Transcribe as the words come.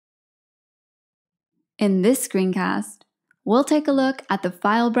In this screencast, we'll take a look at the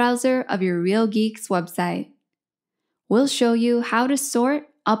file browser of your Real Geeks website. We'll show you how to sort,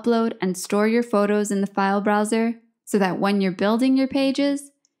 upload, and store your photos in the file browser so that when you're building your pages,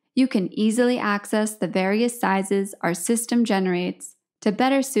 you can easily access the various sizes our system generates to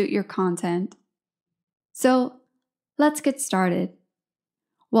better suit your content. So, let's get started.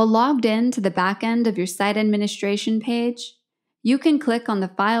 While logged in to the backend of your site administration page, you can click on the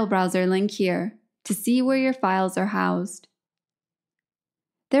file browser link here to see where your files are housed.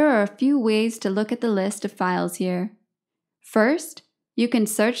 There are a few ways to look at the list of files here. First, you can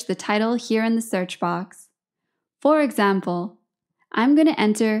search the title here in the search box. For example, I'm going to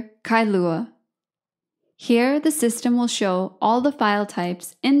enter Kailua. Here, the system will show all the file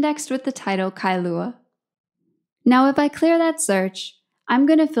types indexed with the title Kailua. Now, if I clear that search, I'm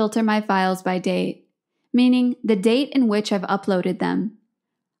going to filter my files by date, meaning the date in which I've uploaded them.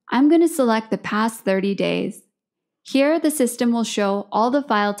 I'm going to select the past 30 days. Here, the system will show all the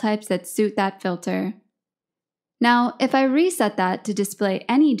file types that suit that filter. Now, if I reset that to display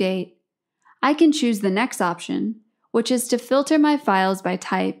any date, I can choose the next option, which is to filter my files by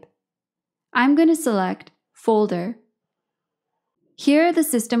type. I'm going to select Folder. Here, the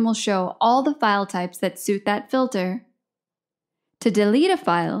system will show all the file types that suit that filter. To delete a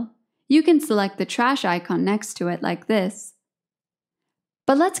file, you can select the trash icon next to it like this.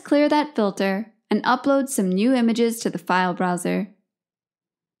 But let's clear that filter and upload some new images to the file browser.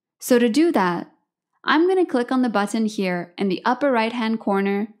 So to do that, I'm going to click on the button here in the upper right-hand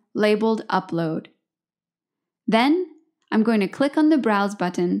corner labeled Upload. Then, I'm going to click on the Browse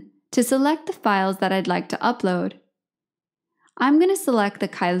button to select the files that I'd like to upload. I'm going to select the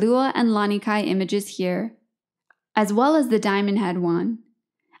Kailua and Lanikai images here, as well as the Diamond Head one,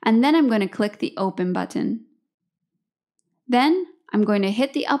 and then I'm going to click the Open button. Then, I'm going to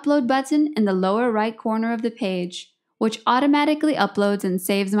hit the Upload button in the lower right corner of the page, which automatically uploads and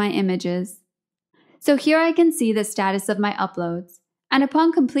saves my images. So here I can see the status of my uploads, and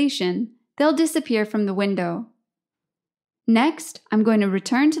upon completion, they'll disappear from the window. Next, I'm going to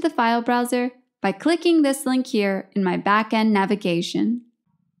return to the file browser by clicking this link here in my backend navigation.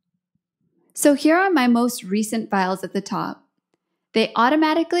 So here are my most recent files at the top. They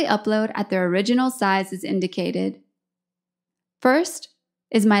automatically upload at their original size as indicated. First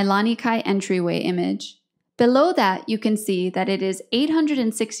is my Lanikai entryway image. Below that, you can see that it is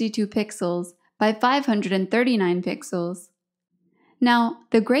 862 pixels by 539 pixels. Now,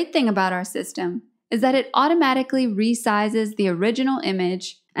 the great thing about our system is that it automatically resizes the original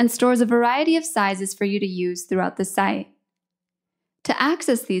image and stores a variety of sizes for you to use throughout the site. To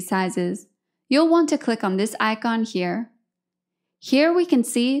access these sizes, you'll want to click on this icon here. Here we can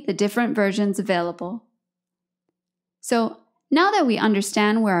see the different versions available. So, now that we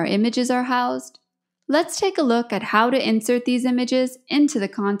understand where our images are housed, let's take a look at how to insert these images into the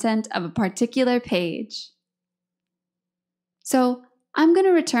content of a particular page. So, I'm going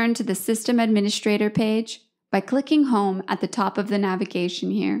to return to the System Administrator page by clicking Home at the top of the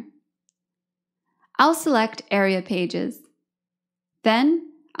navigation here. I'll select Area Pages. Then,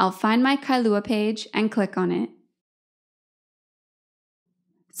 I'll find my Kailua page and click on it.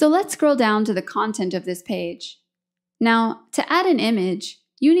 So let's scroll down to the content of this page. Now, to add an image,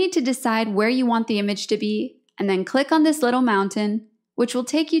 you need to decide where you want the image to be and then click on this little mountain, which will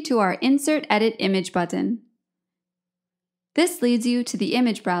take you to our Insert Edit Image button. This leads you to the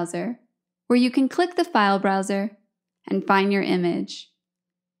image browser, where you can click the file browser and find your image.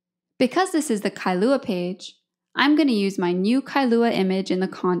 Because this is the Kailua page, I'm going to use my new Kailua image in the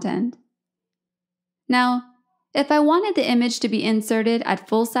content. Now, if I wanted the image to be inserted at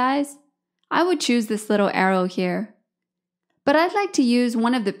full size, I would choose this little arrow here. But I'd like to use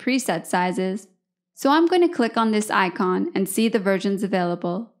one of the preset sizes, so I'm going to click on this icon and see the versions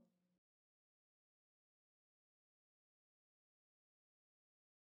available.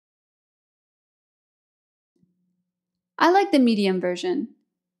 I like the medium version.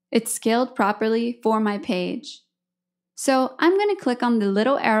 It's scaled properly for my page. So I'm going to click on the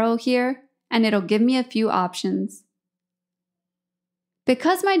little arrow here and it'll give me a few options.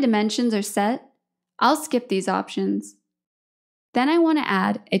 Because my dimensions are set, I'll skip these options. Then I want to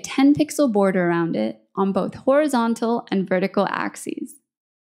add a 10 pixel border around it on both horizontal and vertical axes.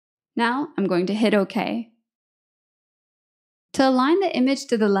 Now I'm going to hit OK. To align the image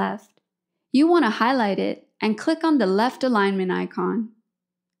to the left, you want to highlight it and click on the left alignment icon.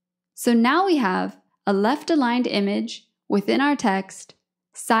 So now we have a left aligned image within our text,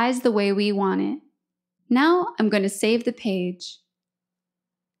 sized the way we want it. Now I'm going to save the page.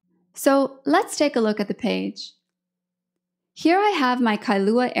 So let's take a look at the page. Here I have my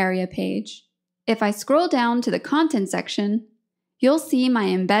Kailua area page. If I scroll down to the Content section, you'll see my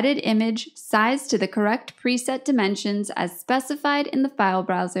embedded image sized to the correct preset dimensions as specified in the file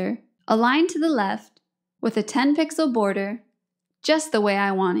browser, aligned to the left, with a 10-pixel border, just the way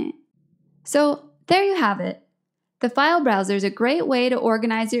I want it. So there you have it. The file browser is a great way to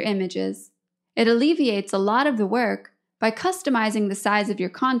organize your images. It alleviates a lot of the work by customizing the size of your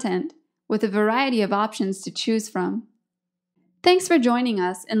content with a variety of options to choose from. Thanks for joining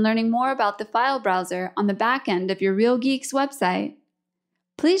us and learning more about the file browser on the back end of your Real Geeks website.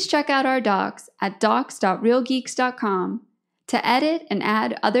 Please check out our docs at docs.realgeeks.com to edit and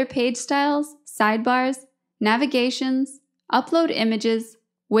add other page styles, sidebars, navigations, upload images,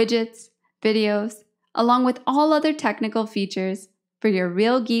 widgets, videos, along with all other technical features for your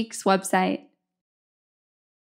Real Geeks website.